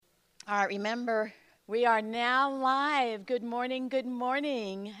All right, remember, we are now live. Good morning, good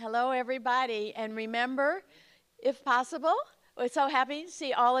morning. Hello, everybody. And remember, if possible, we're so happy to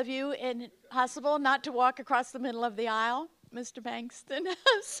see all of you, and possible not to walk across the middle of the aisle, Mr. Bankston.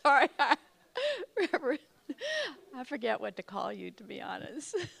 Sorry, I forget what to call you, to be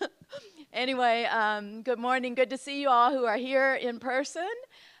honest. Anyway, good morning. Good to see you all who are here in person.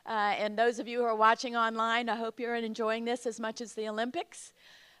 And those of you who are watching online, I hope you're enjoying this as much as the Olympics.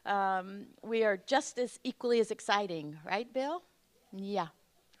 We are just as equally as exciting, right, Bill? Yeah,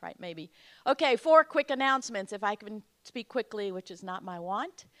 right, maybe. Okay, 4 quick announcements, if I can speak quickly, which is not my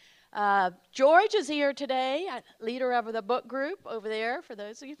want. George is here today, leader of the book group over there, for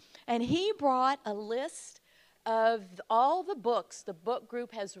those of you. And he brought a list of all the books the book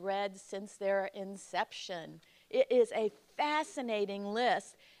group has read since their inception. It is a fascinating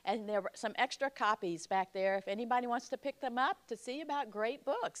list, and there are some extra copies back there if anybody wants to pick them up to see about great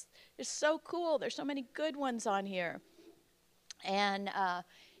books. It's so cool. There's so many good ones on here. And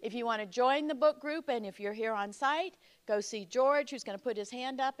if you want to join the book group, and if you're here on site, go see George, who's going to put his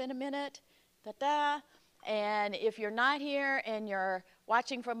hand up in a minute. Ta-da. And if you're not here and you're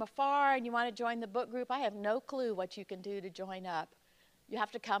watching from afar and you want to join the book group, I have no clue what you can do to join up. You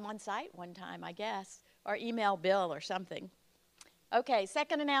have to come on site one time, I guess, or email Bill or something. Okay,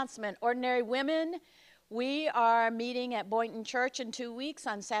 second announcement, Ordinary Women. We are meeting at Boynton Church in 2 weeks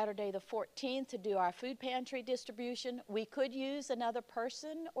on Saturday the 14th to do our food pantry distribution. We could use another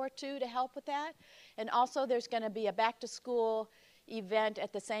person or two to help with that. And also there's going to be a back-to-school event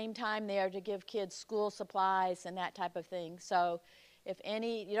at the same time there to give kids school supplies and that type of thing. So if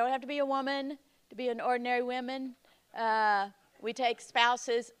you don't have to be a woman to be an Ordinary Women. We take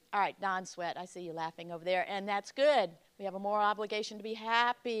spouses. All right, Don Sweat, I see you laughing over there, and that's good. We have a moral obligation to be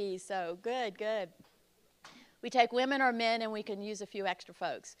happy, so good, good. We take women or men, and we can use a few extra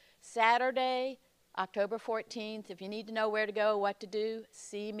folks. Saturday, October 14th, if you need to know where to go, what to do,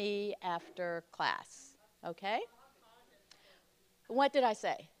 see me after class, okay? What did I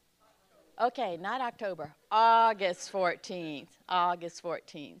say? Okay, not October, August 14th, August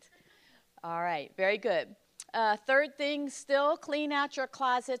 14th. All right, very good. Third thing, still clean out your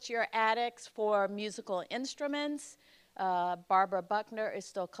closets, your attics for musical instruments. Barbara Buckner is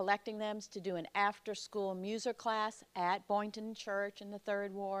still collecting them to do an after-school music class at Boynton Church in the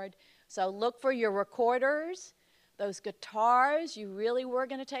 3rd Ward. So look for your recorders, those guitars. You really were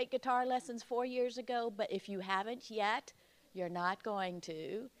going to take guitar lessons 4 years ago, but if you haven't yet, you're not going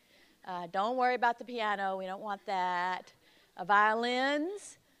to. Don't worry about the piano. We don't want that.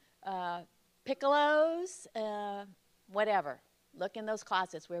 Violins, piccolos, whatever. Look in those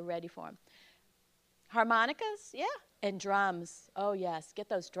closets. We're ready for them. Harmonicas, yeah, and drums. Oh, yes, get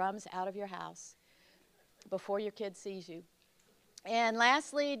those drums out of your house before your kid sees you. And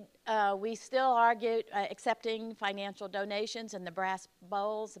lastly, we still are accepting financial donations in the brass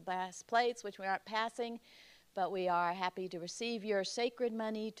bowls, the brass plates, which we aren't passing, but we are happy to receive your sacred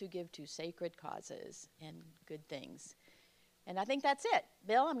money to give to sacred causes and good things. And I think that's it.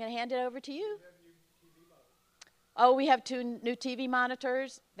 Bill, I'm going to hand it over to you. Oh, we have 2 new TV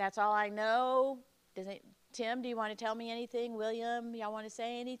monitors. That's all I know. Tim, do you want to tell me anything? William, y'all want to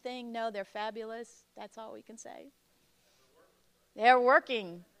say anything? No, they're fabulous. That's all we can say. They're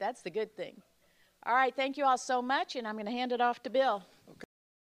working. That's the good thing. All right, thank you all so much, and I'm going to hand it off to Bill. Okay.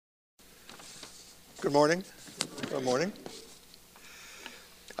 Good morning. Good morning.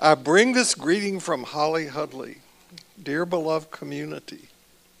 I bring this greeting from Holly Hudley. Dear beloved community,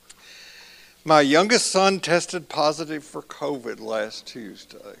 my youngest son tested positive for COVID last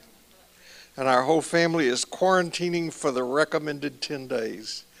Tuesday, and our whole family is quarantining for the recommended 10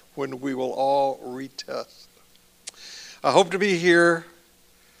 days when we will all retest. I hope to be here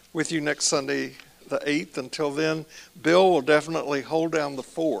with you next Sunday, the 8th. Until then, Bill will definitely hold down the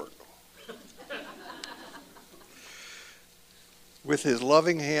fort with his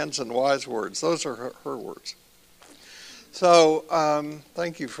loving hands and wise words. Those are her words. So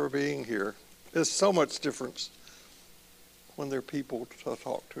thank you for being here. There's so much difference when there are people to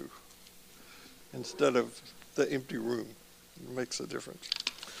talk to instead of the empty room. It makes a difference.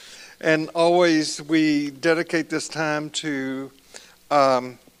 And always we dedicate this time to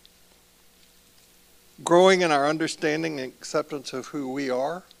growing in our understanding and acceptance of who we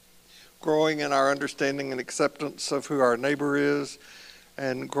are, growing in our understanding and acceptance of who our neighbor is,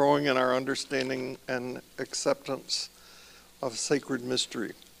 and growing in our understanding and acceptance of sacred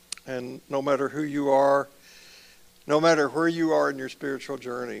mystery. And no matter who you are, no matter where you are in your spiritual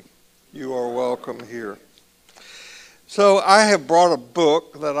journey, you are welcome here. So I have brought a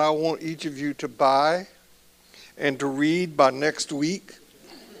book that I want each of you to buy and to read by next week.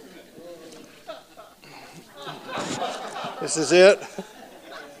 This is it.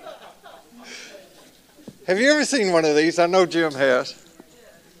 Have you ever seen one of these? I know Jim has.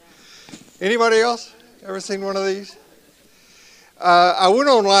 Anybody else ever seen one of these? I went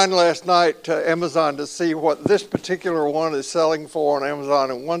online last night to Amazon to see what this particular one is selling for on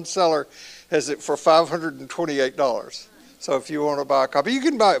Amazon, and one seller has it for $528. So if you want to buy a copy, you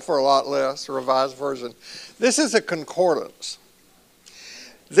can buy it for a lot less, a revised version. This is a concordance.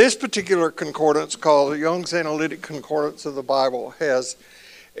 This particular concordance, called Young's Analytic Concordance of the Bible, has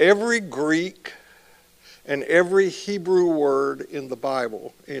every Greek and every Hebrew word in the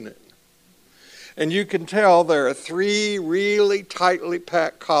Bible in it. And you can tell there are 3 really tightly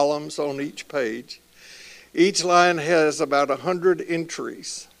packed columns on each page. Each line has about 100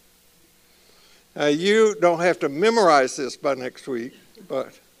 entries. You don't have to memorize this by next week,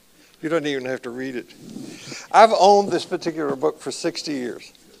 but you don't even have to read it. I've owned this particular book for 60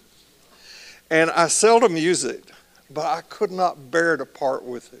 years. And I seldom use it, but I could not bear to part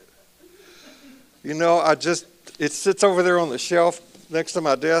with it. You know, it sits over there on the shelf next to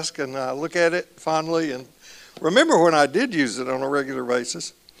my desk, and I look at it fondly and remember when I did use it on a regular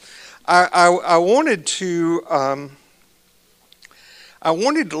basis. I wanted to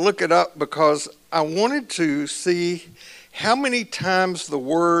look it up because I wanted to see how many times the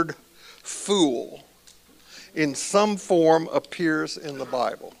word fool in some form appears in the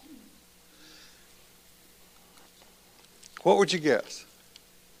Bible. What would you guess?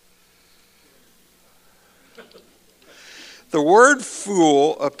 The word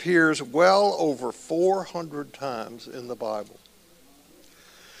fool appears well over 400 times in the Bible.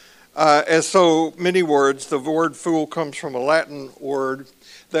 As so many words, the word fool comes from a Latin word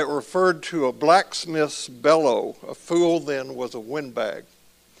that referred to a blacksmith's bellow. A fool then was a windbag,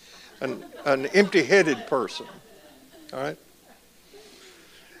 an empty-headed person. All right?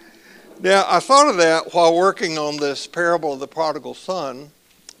 Now, I thought of that while working on this parable of the prodigal son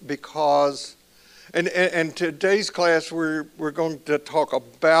because... And today's class, we're going to talk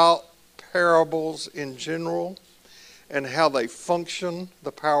about parables in general and how they function,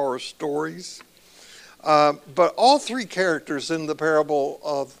 the power of stories. But all 3 characters in the parable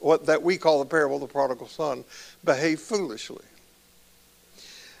of what that we call the parable of the prodigal son behave foolishly.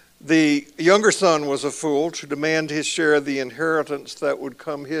 The younger son was a fool to demand his share of the inheritance that would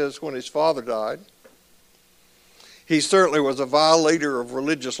come his when his father died. He certainly was a violator of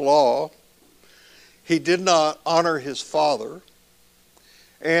religious law. He did not honor his father,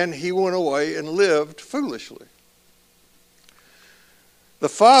 and he went away and lived foolishly. The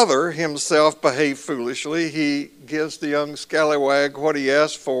father himself behaved foolishly. He gives the young scallywag what he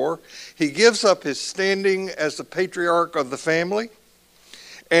asked for. He gives up his standing as the patriarch of the family.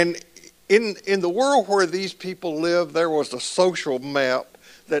 And in the world where these people lived, there was a social map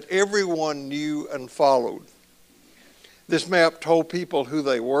that everyone knew and followed. This map told people who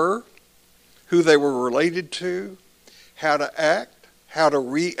they were related to, how to act, how to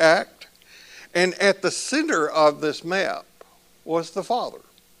react. And at the center of this map was the father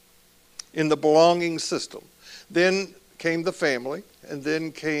in the belonging system. Then came the family, and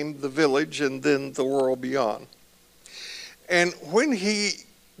then came the village, and then the world beyond. And when he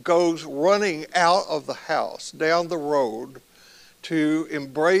goes running out of the house, down the road, to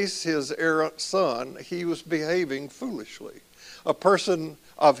embrace his errant son, he was behaving foolishly. A person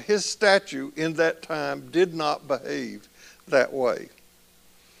of his stature in that time did not behave that way.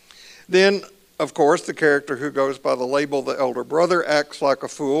 Then, of course, the character who goes by the label the elder brother acts like a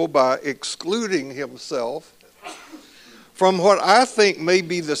fool by excluding himself from what I think may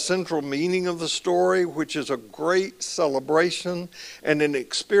be the central meaning of the story, which is a great celebration and an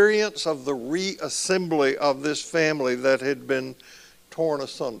experience of the reassembly of this family that had been torn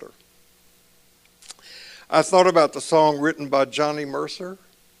asunder. I thought about the song written by Johnny Mercer,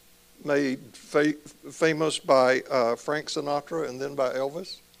 made famous by Frank Sinatra and then by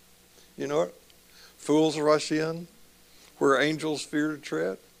Elvis. You know it? Fools rush in where angels fear to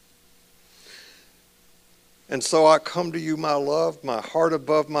tread. And so I come to you, my love, my heart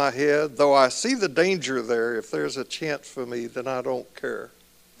above my head. Though I see the danger there, if there's a chance for me, then I don't care.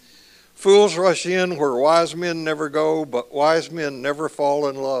 Fools rush in where wise men never go, but wise men never fall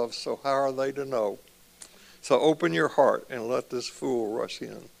in love, so how are they to know? So open your heart and let this fool rush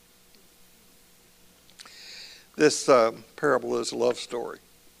in. This parable is a love story,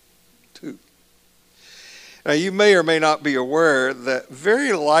 too. Now, you may or may not be aware that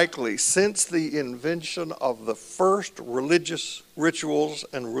very likely since the invention of the first religious rituals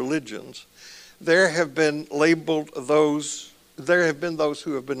and religions, there have been those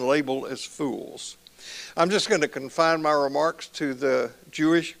who have been labeled as fools. I'm just going to confine my remarks to the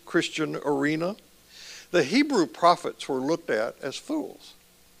Jewish Christian arena. the Hebrew prophets were looked at as fools.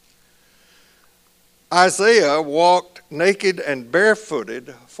 Isaiah walked naked and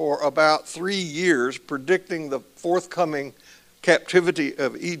barefooted for about 3 years, predicting the forthcoming captivity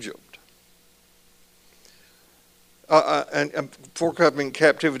of Egypt. And forthcoming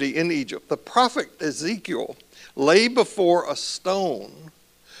captivity in Egypt. The prophet Ezekiel lay before a stone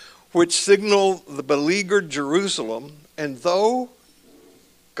which signaled the beleaguered Jerusalem, and though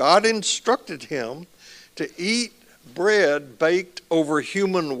God instructed him to eat bread baked over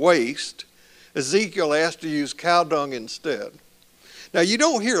human waste, Ezekiel asked to use cow dung instead. Now, you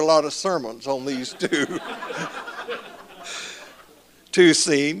don't hear a lot of sermons on these two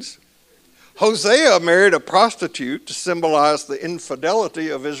scenes. Hosea married a prostitute to symbolize the infidelity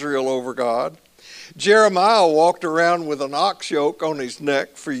of Israel over God. Jeremiah walked around with an ox yoke on his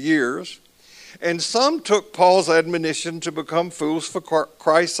neck for years. And some took Paul's admonition to become fools for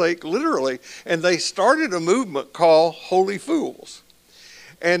Christ's sake literally, and they started a movement called Holy Fools.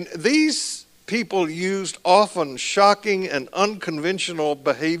 And these people used often shocking and unconventional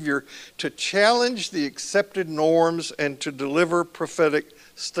behavior to challenge the accepted norms and to deliver prophetic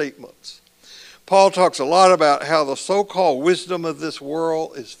statements. Paul talks a lot about how the so-called wisdom of this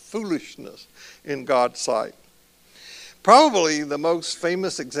world is foolishness in God's sight. Probably the most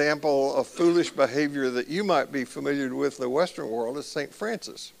famous example of foolish behavior that you might be familiar with in the Western world is St.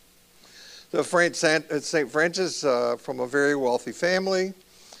 Francis. St. Francis, from a very wealthy family,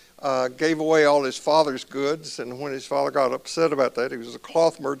 gave away all his father's goods, and when his father got upset about that, he was a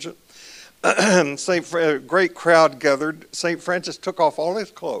cloth merchant. A great crowd gathered. St. Francis took off all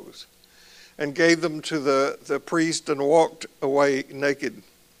his clothes and gave them to the priest and walked away naked.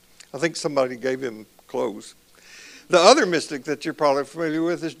 I think somebody gave him clothes. The other mystic that you're probably familiar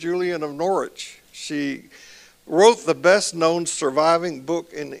with is Julian of Norwich. She wrote the best-known surviving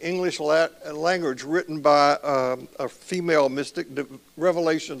book in the English language written by a female mystic,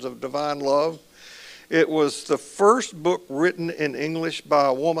 Revelations of Divine Love. It was the first book written in English by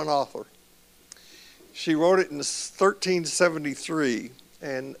a woman author. She wrote it in 1373,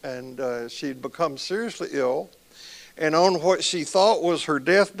 and she'd become seriously ill. And on what she thought was her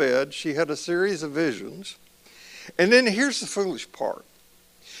deathbed, she had a series of visions. And then here's the foolish part.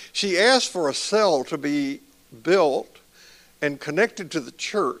 She asked for a cell to be built and connected to the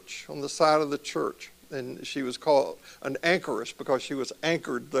church, on the side of the church. And she was called an anchoress because she was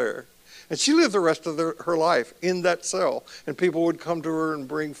anchored there. And she lived the rest of her life in that cell. And people would come to her and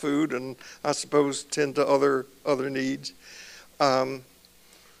bring food and, I suppose, tend to other needs.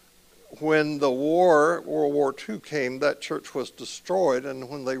 When the World War II came, that church was destroyed, and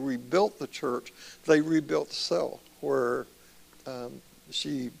when they rebuilt the church, they rebuilt the cell where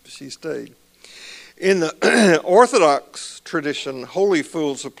she stayed. In the Orthodox tradition, holy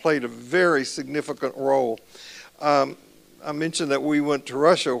fools have played a very significant role. I mentioned that we went to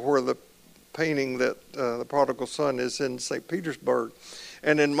Russia, where the painting that the prodigal son is in St. Petersburg.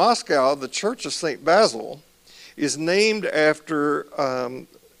 And in Moscow, the Church of St. Basil is named after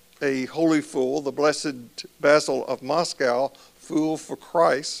a holy fool, the Blessed Basil of Moscow, fool for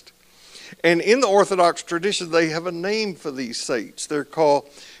Christ. And in the Orthodox tradition, they have a name for these saints. They're called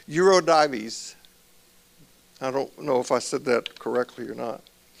Eurodives. I don't know if I said that correctly or not.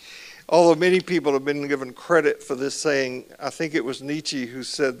 Although many people have been given credit for this saying, I think it was Nietzsche who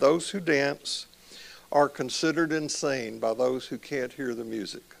said, those who dance are considered insane by those who can't hear the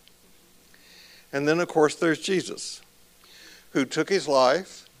music. And then, of course, there's Jesus, who took his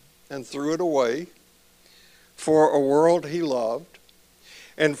life and threw it away for a world he loved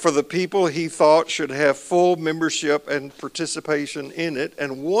and for the people he thought should have full membership and participation in it.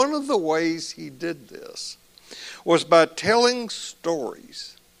 And one of the ways he did this was by telling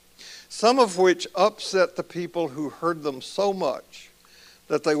stories, some of which upset the people who heard them so much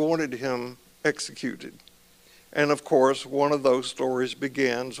that they wanted him executed. And of course, one of those stories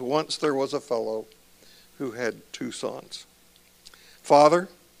begins, once there was a fellow who had 2 sons. Father,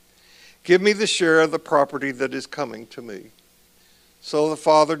 give me the share of the property that is coming to me. So the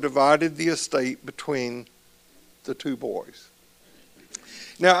father divided the estate between the 2 boys.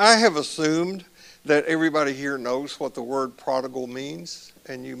 Now, I have assumed that everybody here knows what the word prodigal means,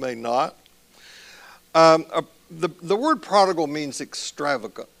 and you may not. The word prodigal means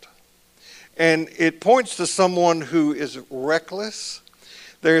extravagant, and it points to someone who is reckless.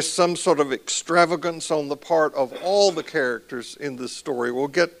 There's some sort of extravagance on the part of all the characters in this story. We'll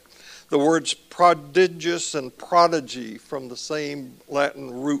get the words prodigious and prodigy from the same Latin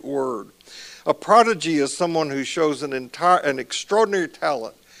root word. A prodigy is someone who shows an extraordinary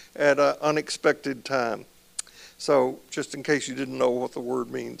talent at an unexpected time. So just in case you didn't know what the word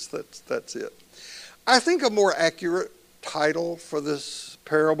means, that's it. I think a more accurate title for this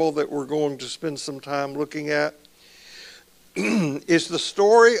parable that we're going to spend some time looking at is the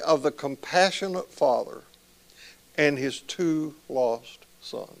story of the compassionate father and his two lost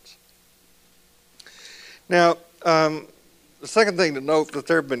sons. Now, the second thing to note that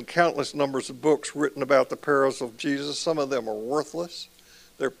there have been countless numbers of books written about the parables of Jesus. Some of them are worthless.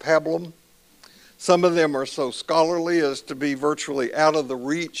 They're pablum. Some of them are so scholarly as to be virtually out of the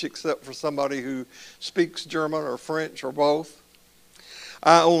reach except for somebody who speaks German or French or both.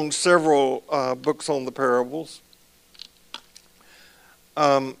 I own several books on the parables.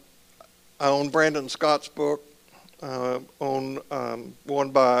 I own Brandon Scott's book. On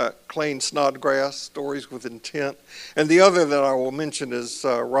one by Clayne Snodgrass, Stories with Intent. And the other that I will mention is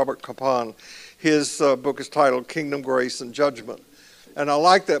Robert Capon. His book is titled Kingdom, Grace, and Judgment. And I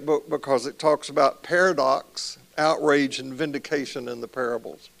like that book because it talks about paradox, outrage, and vindication in the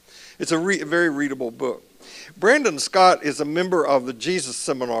parables. It's a very readable book. Brandon Scott is a member of the Jesus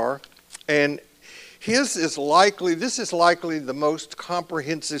Seminar, and this is likely the most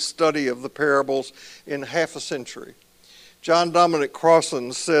comprehensive study of the parables in half a century. John Dominic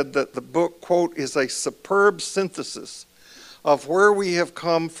Crossan said that the book, quote, is a superb synthesis of where we have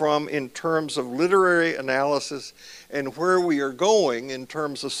come from in terms of literary analysis and where we are going in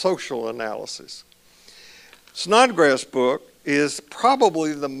terms of social analysis. Snodgrass' book is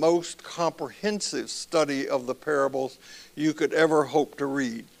probably the most comprehensive study of the parables you could ever hope to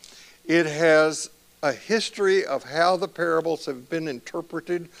read. It has a history of how the parables have been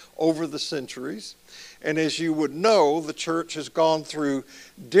interpreted over the centuries. And as you would know, the church has gone through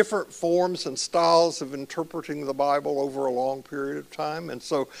different forms and styles of interpreting the Bible over a long period of time. And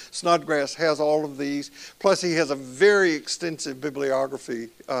so Snodgrass has all of these. Plus, he has a very extensive bibliography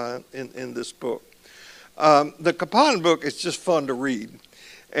in this book. The Capon book is just fun to read.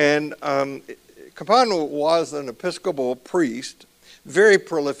 And Capon was an Episcopal priest, very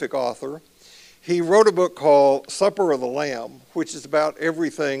prolific author. He wrote a book called Supper of the Lamb, which is about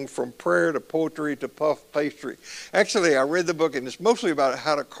everything from prayer to poetry to puff pastry. Actually, I read the book, and it's mostly about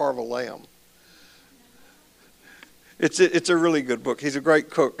how to carve a lamb. It's a really good book. He's a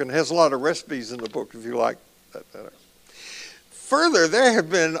great cook and has a lot of recipes in the book if you like that. Further, there have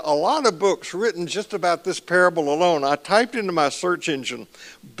been a lot of books written just about this parable alone. I typed into my search engine,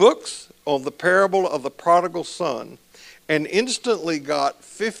 books on the parable of the prodigal son, and instantly got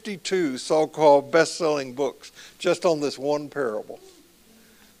 52 so-called best-selling books just on this one parable.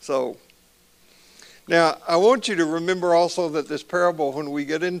 So, now I want you to remember also that this parable, when we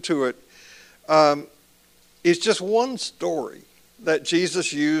get into it, is just one story that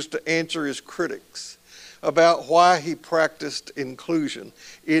Jesus used to answer his critics about why he practiced inclusion.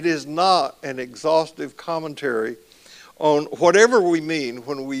 It is not an exhaustive commentary on whatever we mean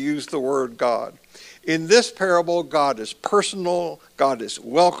when we use the word God. In this parable, God is personal, God is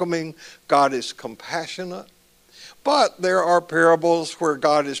welcoming, God is compassionate. But there are parables where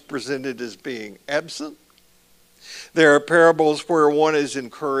God is presented as being absent. There are parables where one is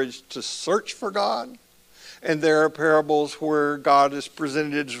encouraged to search for God. And there are parables where God is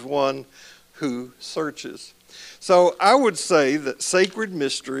presented as one who searches. So I would say that sacred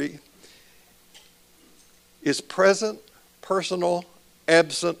mystery is present, personal,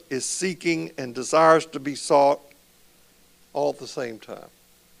 absent, is seeking, and desires to be sought all at the same time.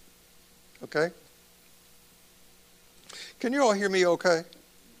 Okay? Can you all hear me okay?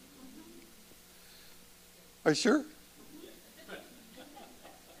 Are you sure?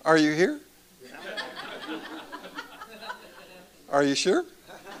 Are you here? Are you sure?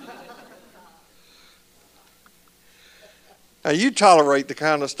 Now you tolerate the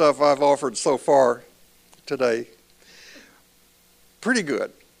kind of stuff I've offered so far today. Pretty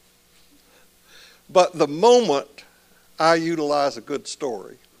good. But the moment I utilize a good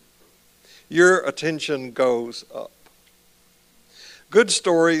story, your attention goes up. Good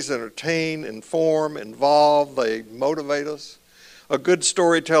stories entertain, inform, involve, they motivate us. A good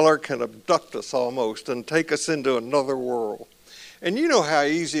storyteller can abduct us almost and take us into another world. And you know how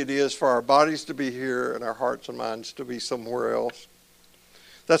easy it is for our bodies to be here and our hearts and minds to be somewhere else.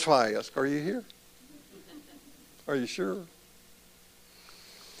 That's why I ask, are you here? Are you sure?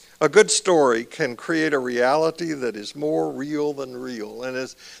 A good story can create a reality that is more real than real. And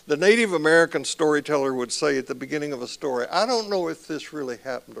as the Native American storyteller would say at the beginning of a story, I don't know if this really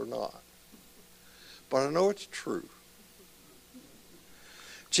happened or not, but I know it's true.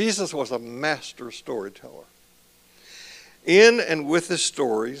 Jesus was a master storyteller. In and with his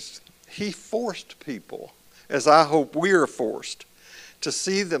stories, he forced people, as I hope we are forced, to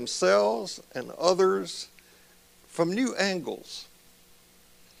see themselves and others from new angles.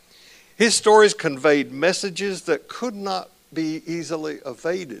 His stories conveyed messages that could not be easily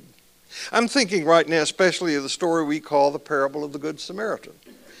evaded. I'm thinking right now especially of the story we call the parable of the Good Samaritan.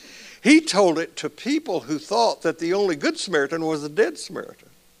 He told it to people who thought that the only Good Samaritan was the dead Samaritan.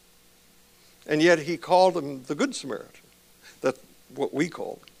 And yet he called him the Good Samaritan. That's what we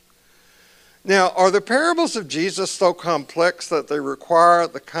call him. Now, are the parables of Jesus so complex that they require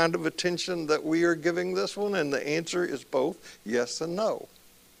the kind of attention that we are giving this one? And the answer is both yes and no.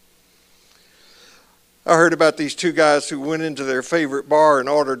 I heard about these two guys who went into their favorite bar and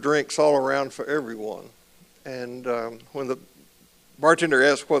ordered drinks all around for everyone. And when the bartender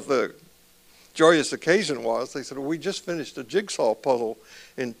asked what the joyous occasion was, they said, well, we just finished a jigsaw puzzle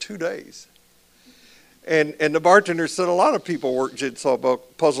in 2 days. And the bartender said a lot of people work jigsaw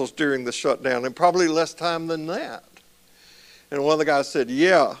puzzles during the shutdown, and probably less time than that. And one of the guys said,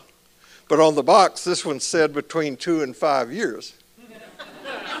 yeah, but on the box, this one said between 2 and 5 years.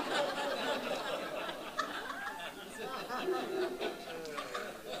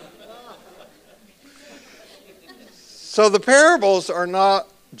 So the parables are not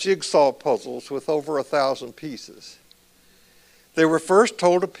jigsaw puzzles with over 1,000 pieces. They were first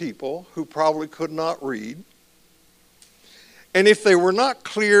told to people who probably could not read. And if they were not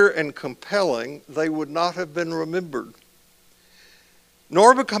clear and compelling, they would not have been remembered,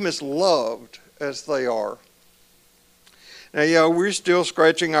 nor become as loved as they are. Now, yeah, we're still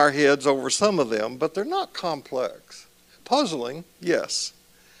scratching our heads over some of them, but they're not complex. Puzzling, yes,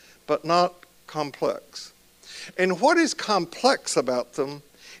 but not complex. And what is complex about them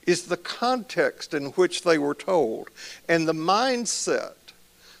is the context in which they were told and the mindset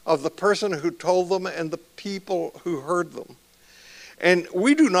of the person who told them and the people who heard them. And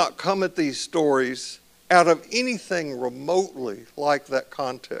we do not come at these stories out of anything remotely like that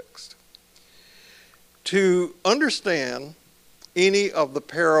context. To understand any of the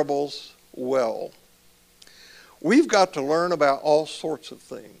parables well, we've got to learn about all sorts of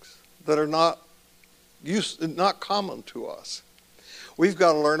things that are not common to us. We've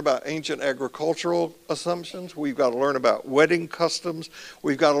got to learn about ancient agricultural assumptions. We've got to learn about wedding customs.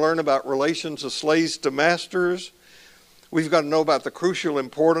 We've got to learn about relations of slaves to masters. We've got to know about the crucial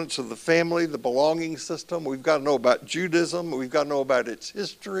importance of the family, the belonging system. We've got to know about Judaism. We've got to know about its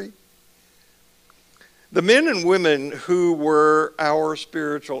history. The men and women who were our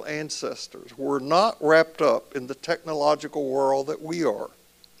spiritual ancestors were not wrapped up in the technological world that we are.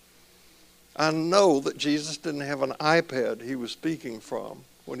 I know that Jesus didn't have an iPad he was speaking from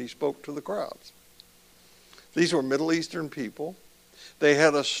when he spoke to the crowds. These were Middle Eastern people. They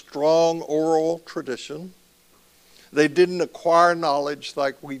had a strong oral tradition. They didn't acquire knowledge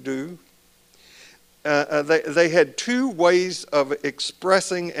like we do. They had two ways of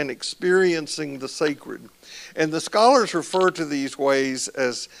expressing and experiencing the sacred. And the scholars refer to these ways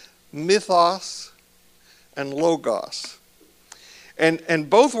as mythos and logos. And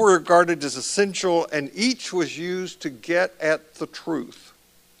both were regarded as essential, and each was used to get at the truth.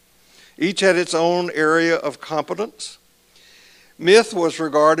 Each had its own area of competence. Myth was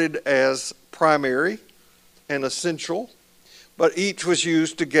regarded as primary and essential, but each was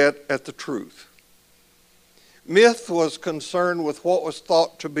used to get at the truth. Myth was concerned with what was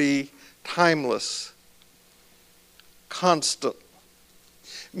thought to be timeless, constant.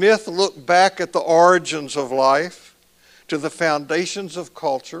 Myth looked back at the origins of life, to the foundations of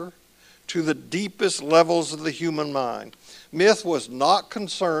culture, to the deepest levels of the human mind. Myth was not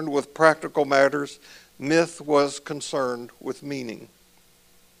concerned with practical matters. Myth was concerned with meaning.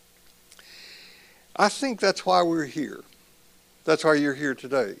 I think that's why we're here. That's why you're here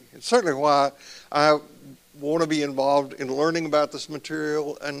today. It's certainly why I want to be involved in learning about this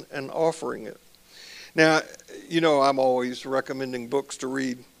material and offering it. Now, you know, I'm always recommending books to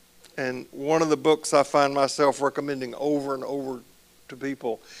read. And one of the books I find myself recommending over and over to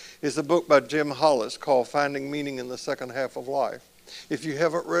people is a book by Jim Hollis called Finding Meaning in the Second Half of Life. If you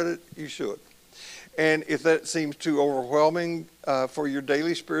haven't read it, you should. And if that seems too overwhelming for your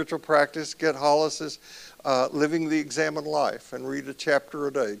daily spiritual practice, get Hollis's Living the Examined Life and read a chapter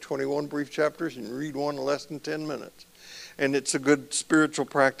a day, 21 brief chapters, and read one in less than 10 minutes. And it's a good spiritual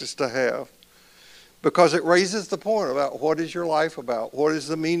practice to have, because it raises the point about what is your life about? What is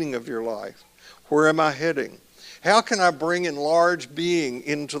the meaning of your life? Where am I heading? How can I bring enlarged being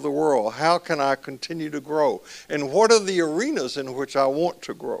into the world? How can I continue to grow? And what are the arenas in which I want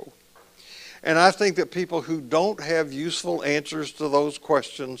to grow? And I think that people who don't have useful answers to those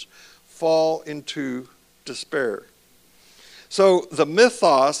questions fall into despair. So the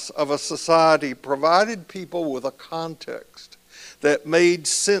mythos of a society provided people with a context that made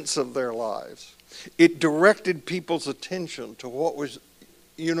sense of their lives. It directed people's attention to what was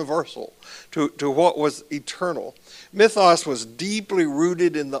universal, to what was eternal. Mythos was deeply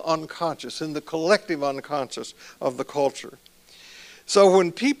rooted in the unconscious, in the collective unconscious of the culture. So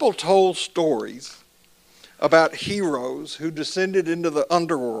when people told stories about heroes who descended into the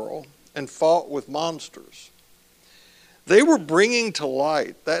underworld and fought with monsters, they were bringing to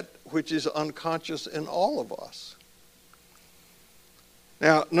light that which is unconscious in all of us.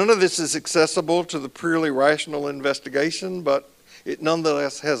 Now, none of this is accessible to the purely rational investigation, but it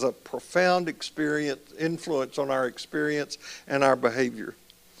nonetheless has a profound influence on our experience and our behavior.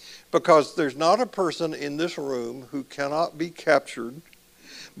 Because there's not a person in this room who cannot be captured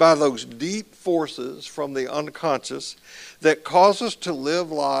by those deep forces from the unconscious that cause us to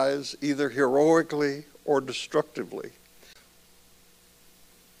live lives either heroically or destructively.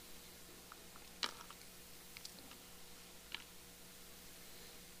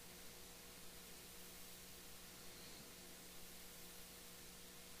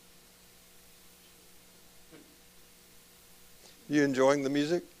 You enjoying the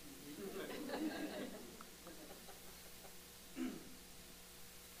music?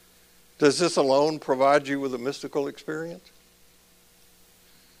 Does this alone provide you with a mystical experience?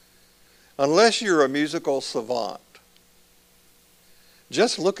 Unless you're a musical savant,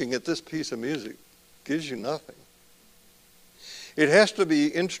 just looking at this piece of music gives you nothing. It has to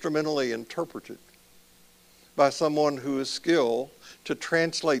be instrumentally interpreted by someone who is skilled to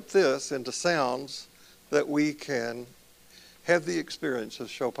translate this into sounds that we can have the experience of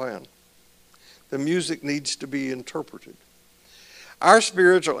Chopin. The music needs to be interpreted. Our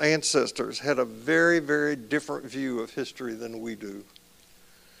spiritual ancestors had a very, very different view of history than we do.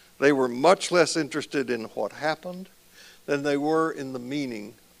 They were much less interested in what happened than they were in the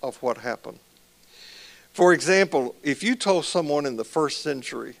meaning of what happened. For example, if you told someone in the first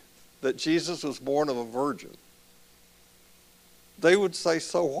century that Jesus was born of a virgin, they would say,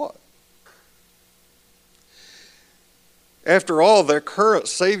 so what? After all, their current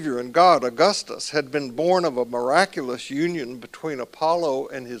savior and God, Augustus, had been born of a miraculous union between Apollo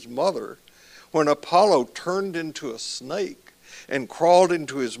and his mother when Apollo turned into a snake and crawled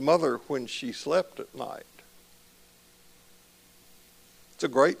into his mother when she slept at night. It's a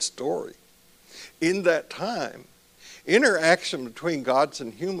great story. In that time, interaction between gods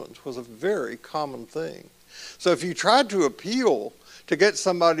and humans was a very common thing. So if you tried to appeal to get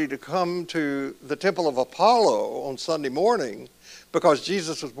somebody to come to the Temple of Apollo on Sunday morning because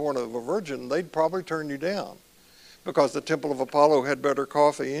Jesus was born of a virgin, they'd probably turn you down because the Temple of Apollo had better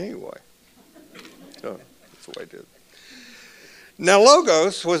coffee anyway. So that's the way it did. Now,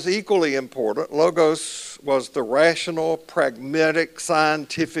 Logos was equally important. Logos was the rational, pragmatic,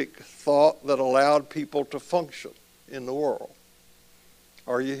 scientific thought that allowed people to function in the world.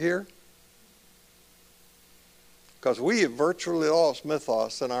 Are you here? Because we have virtually lost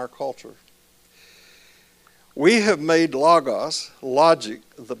mythos in our culture. We have made logos, logic,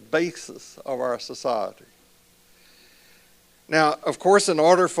 the basis of our society. Now, of course, in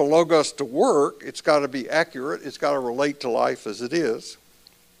order for logos to work, it's got to be accurate. It's got to relate to life as it is.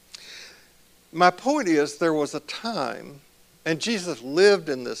 My point is, there was a time, and Jesus lived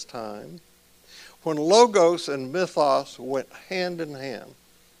in this time, when logos and mythos went hand in hand.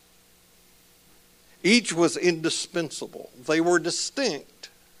 Each was indispensable. They were distinct,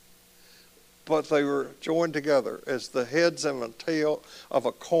 but they were joined together as the heads and the tail of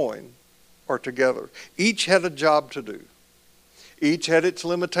a coin are together. Each had a job to do. Each had its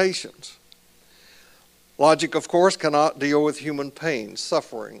limitations. Logic, of course, cannot deal with human pain,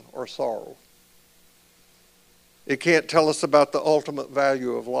 suffering, or sorrow. It can't tell us about the ultimate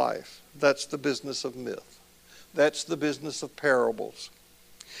value of life. That's the business of myth. That's the business of parables.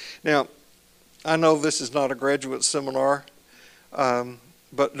 Now, I know this is not a graduate seminar,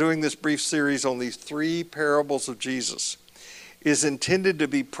 but doing this brief series on these 3 parables of Jesus is intended to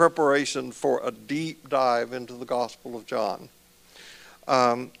be preparation for a deep dive into the Gospel of John.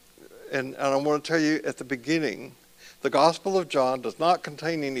 And I want to tell you at the beginning, the Gospel of John does not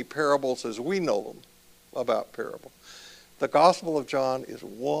contain any parables as we know them about parable. The Gospel of John is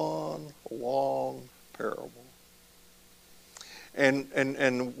one long parable. And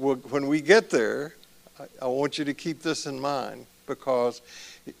when we get there, I want you to keep this in mind, because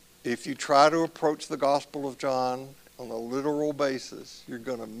if you try to approach the Gospel of John on a literal basis, you're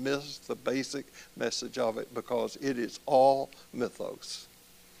going to miss the basic message of it, because it is all mythos.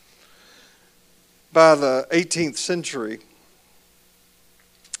 By the 18th century,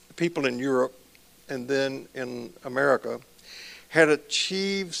 people in Europe and then in America had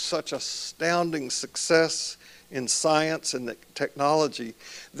achieved such astounding success in science and technology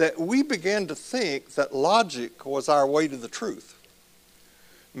that we began to think that logic was our way to the truth.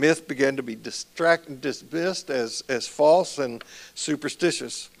 Myth began to be dismissed as false and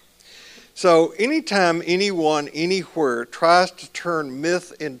superstitious. So anytime anyone, anywhere tries to turn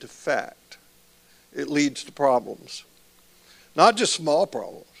myth into fact, it leads to problems. Not just small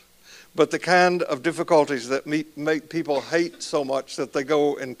problems, but the kind of difficulties that make people hate so much that they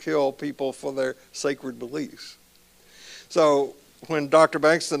go and kill people for their sacred beliefs. So when Dr.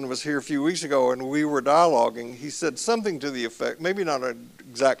 Bankston was here a few weeks ago and we were dialoguing, he said something to the effect, maybe not an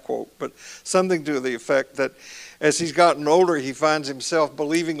exact quote, but something to the effect that as he's gotten older, he finds himself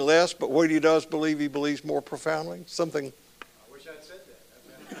believing less, but what he does believe, he believes more profoundly. Something. I wish I'd said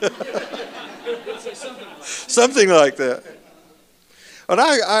that. Something like that. But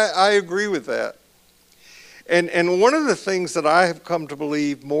I agree with that. And one of the things that I have come to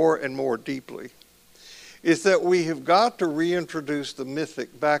believe more and more deeply is that we have got to reintroduce the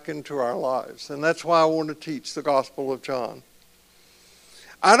mythic back into our lives. And that's why I want to teach the Gospel of John.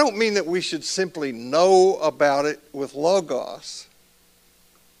 I don't mean that we should simply know about it with logos.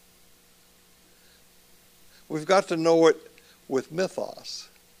 We've got to know it with mythos.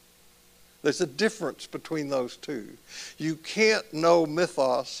 There's a difference between those two. You can't know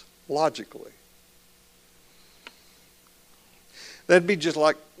mythos logically. That'd be just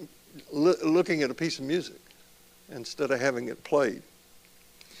like looking at a piece of music instead of having it played.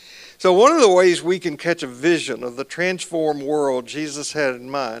 So one of the ways we can catch a vision of the transformed world Jesus had in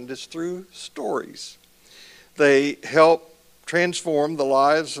mind is through stories. They help transform the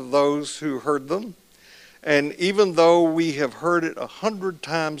lives of those who heard them. And even though we have heard it 100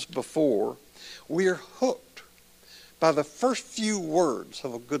 times before, we are hooked by the first few words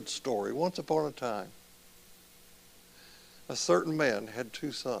of a good story. Once upon a time, a certain man had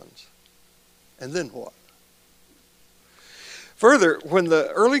 2 sons. And then what? Further, when the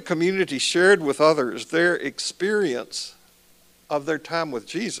early community shared with others their experience of their time with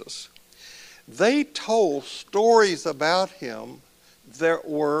Jesus, they told stories about him that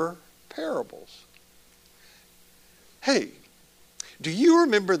were parables. Hey, do you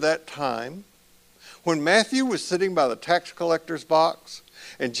remember that time when Matthew was sitting by the tax collector's box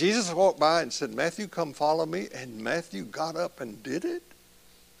and Jesus walked by and said, "Matthew, come follow me," and Matthew got up and did it?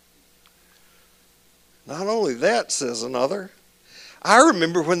 Not only that, says another, I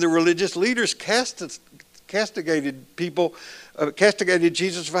remember when the religious leaders castigated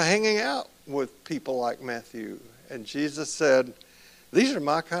Jesus for hanging out with people like Matthew. And Jesus said, "These are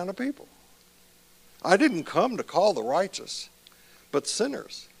my kind of people. I didn't come to call the righteous, but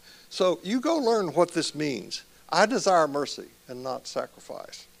sinners." So you go learn what this means. I desire mercy and not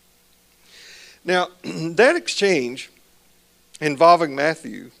sacrifice. Now, that exchange involving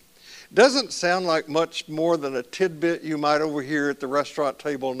Matthew doesn't sound like much more than a tidbit you might overhear at the restaurant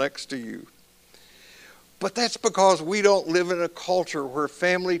table next to you. But that's because we don't live in a culture where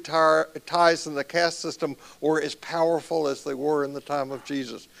family ties in the caste system were as powerful as they were in the time of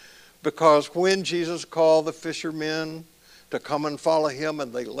Jesus. Because when Jesus called the fishermen to come and follow him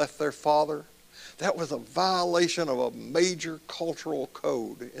and they left their father, that was a violation of a major cultural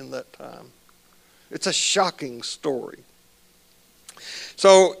code in that time. It's a shocking story.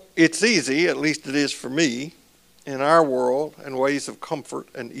 So it's easy, at least it is for me, in our world and ways of comfort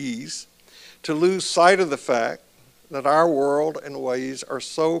and ease, to lose sight of the fact that our world and ways are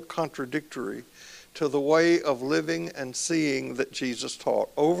so contradictory to the way of living and seeing that Jesus taught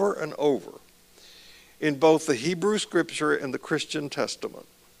over and over in both the Hebrew Scripture and the Christian Testament.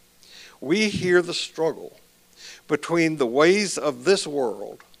 We hear the struggle between the ways of this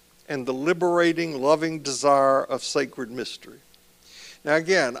world and the liberating, loving desire of sacred mystery. Now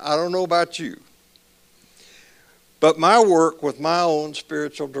again, I don't know about you, but my work with my own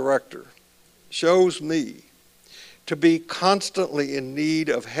spiritual director shows me to be constantly in need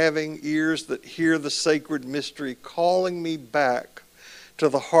of having ears that hear the sacred mystery calling me back to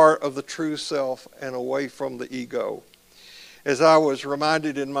the heart of the true self and away from the ego. As I was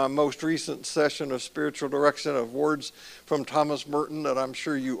reminded in my most recent session of spiritual direction of words from Thomas Merton that I'm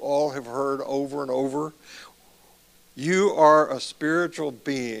sure you all have heard over and over, you are a spiritual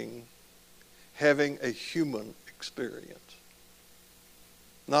being having a human experience,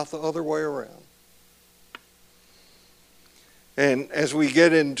 not the other way around. And as we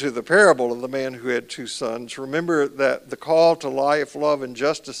get into the parable of the man who had 2 sons, remember that the call to life, love, and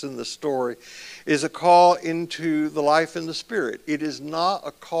justice in the story is a call into the life in the Spirit. It is not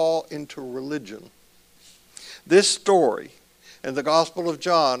a call into religion. This story and the Gospel of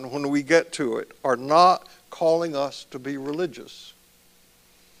John, when we get to it, are not calling us to be religious.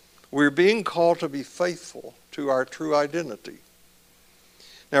 We're being called to be faithful to our true identity.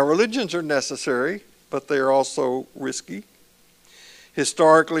 Now, religions are necessary, but they are also risky.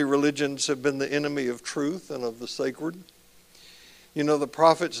 Historically, religions have been the enemy of truth and of the sacred. You know, the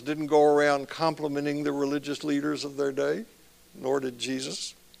prophets didn't go around complimenting the religious leaders of their day, nor did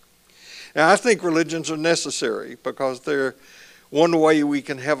Jesus. Now, I think religions are necessary because they're one way we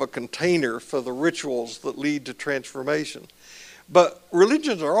can have a container for the rituals that lead to transformation. But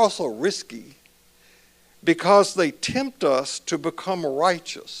religions are also risky because they tempt us to become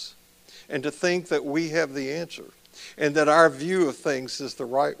righteous and to think that we have the answer and that our view of things is the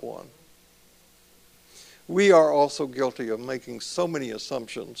right one. We are also guilty of making so many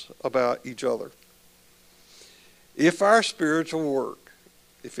assumptions about each other. If our spiritual work,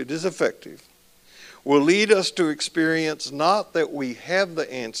 if it is effective, will lead us to experience not that we have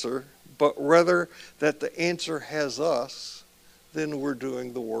the answer, but rather that the answer has us, then we're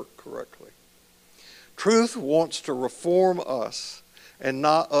doing the work correctly. Truth wants to reform us and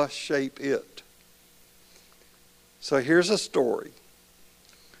not us shape it. So here's a story.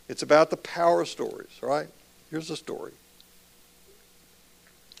 It's about the power stories, right? Here's a story.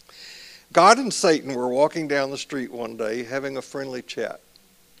 God and Satan were walking down the street one day having a friendly chat.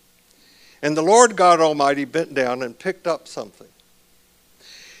 And the Lord God Almighty bent down and picked up something.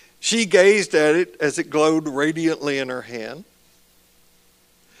 She gazed at it as it glowed radiantly in her hand.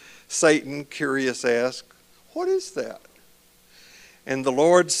 Satan, curious, asked, "What is that?" And the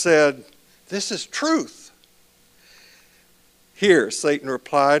Lord said, "This is truth." "Here," Satan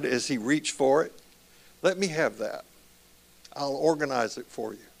replied as he reached for it. "Let me have that. I'll organize it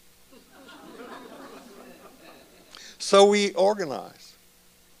for you." So we organize.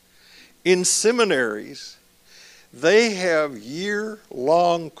 In seminaries, they have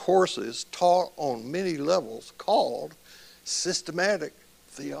year-long courses taught on many levels called systematic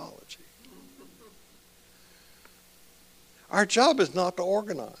theology. Our job is not to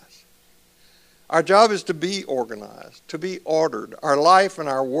organize. Our job is to be organized, to be ordered, our life and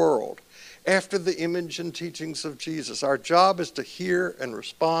our world, after the image and teachings of Jesus. Our job is to hear and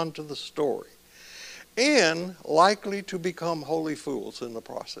respond to the story, and likely to become holy fools in the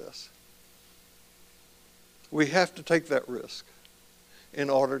process. We have to take that risk in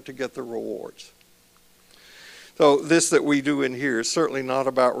order to get the rewards. So this that we do in here is certainly not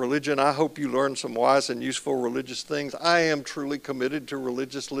about religion. I hope you learn some wise and useful religious things. I am truly committed to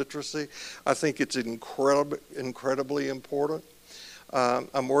religious literacy. I think it's incredibly important.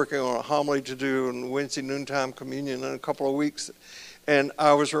 I'm working on a homily to do on Wednesday noontime communion in a couple of weeks. And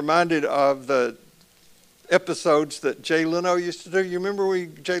I was reminded of the episodes that Jay Leno used to do. You remember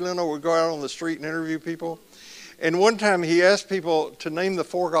Jay Leno would go out on the street and interview people? And one time he asked people to name the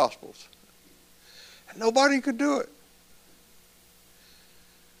 4 Gospels. And nobody could do it.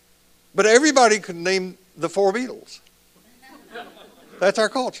 But everybody could name the 4 Beatles. That's our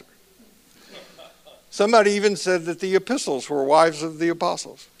culture. Somebody even said that the epistles were wives of the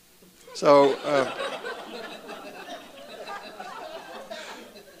apostles. So,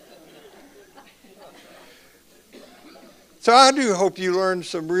 so I do hope you learn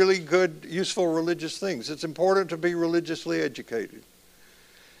some really good, useful religious things. It's important to be religiously educated.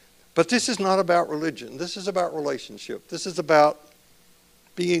 But this is not about religion. This is about relationship. This is about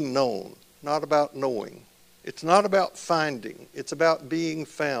being known, not about knowing. It's not about finding. It's about being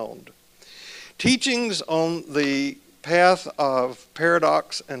found. Teachings on the path of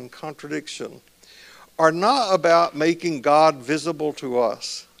paradox and contradiction are not about making God visible to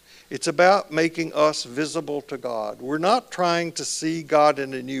us. It's about making us visible to God. We're not trying to see God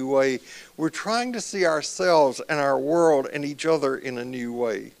in a new way. We're trying to see ourselves and our world and each other in a new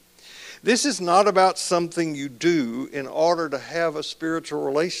way. This is not about something you do in order to have a spiritual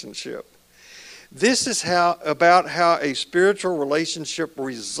relationship. This is about how a spiritual relationship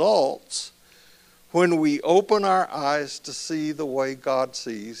results when we open our eyes to see the way God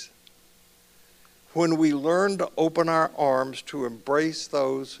sees, when we learn to open our arms to embrace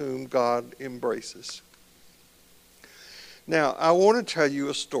those whom God embraces. Now, I want to tell you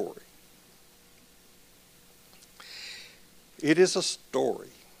a story. It is a story.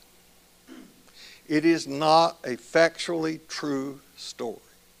 It is not a factually true story.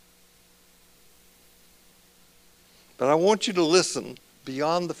 But I want you to listen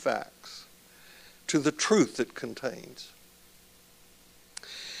beyond the facts to the truth it contains.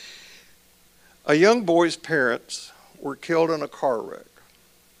 A young boy's parents were killed in a car wreck.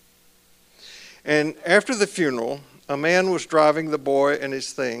 And after the funeral, a man was driving the boy and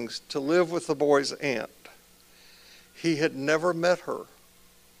his things to live with the boy's aunt. He had never met her,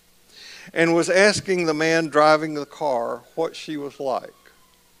 and was asking the man driving the car what she was like.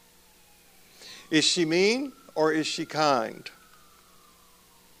 Is she mean or is she kind?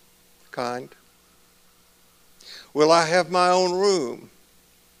 Kind. Will I have my own room?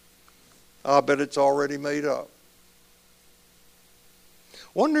 I'll bet it's already made up.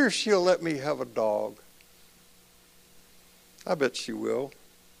 Wonder if she'll let me have a dog. I bet she will.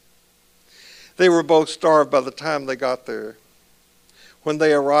 They were both starved by the time they got there. When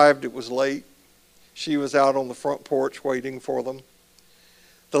they arrived, it was late. She was out on the front porch waiting for them.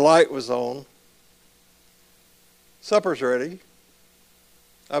 The light was on. Supper's ready.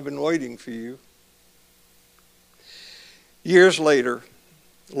 I've been waiting for you. Years later,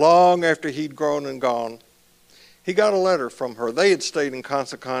 long after he'd grown and gone, he got a letter from her. They had stayed in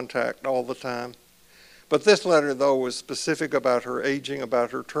constant contact all the time. But this letter, though, was specific about her aging,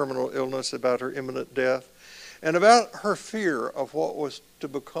 about her terminal illness, about her imminent death, and about her fear of what was to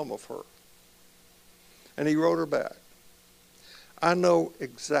become of her. And he wrote her back, I know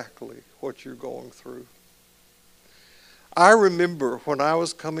exactly what you're going through. I remember when I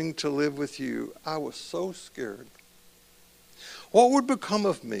was coming to live with you, I was so scared. What would become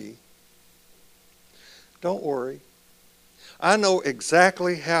of me? Don't worry. I know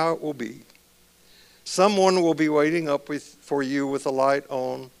exactly how it will be. Someone will be waiting up for you with the light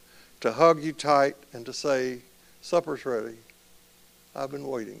on to hug you tight and to say, supper's ready. I've been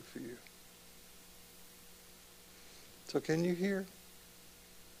waiting for you. So can you hear?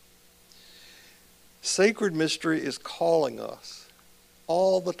 Sacred mystery is calling us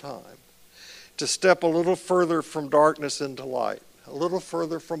all the time to step a little further from darkness into light, a little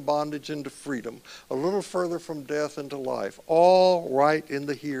further from bondage into freedom, a little further from death into life, all right in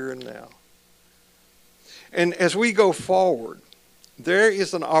the here and now. And as we go forward, there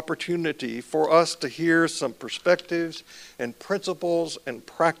is an opportunity for us to hear some perspectives and principles and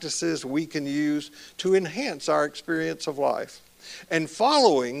practices we can use to enhance our experience of life. And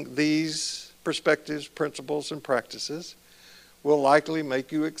following these perspectives, principles, and practices will likely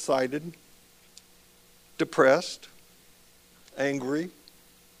make you excited, depressed, angry,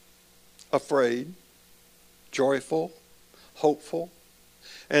 afraid, joyful, hopeful,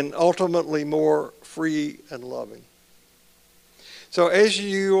 and ultimately more free and loving. So as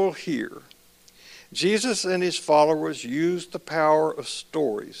you'll hear, Jesus and his followers used the power of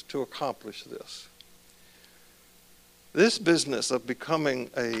stories to accomplish this. This business of becoming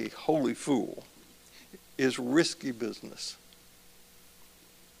a holy fool is risky business.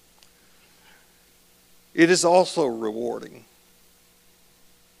 It is also rewarding.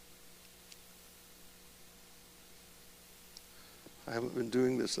 I haven't been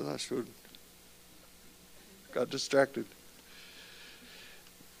doing this as I should. Got distracted.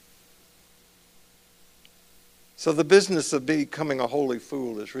 So the business of becoming a holy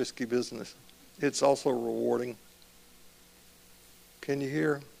fool is risky business. It's also rewarding. Can you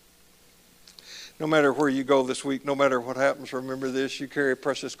hear? No matter where you go this week, no matter what happens, remember this, you carry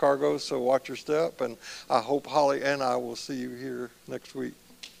precious cargo, so watch your step, and I hope Holly and I will see you here next week.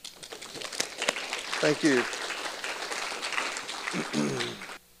 Thank you.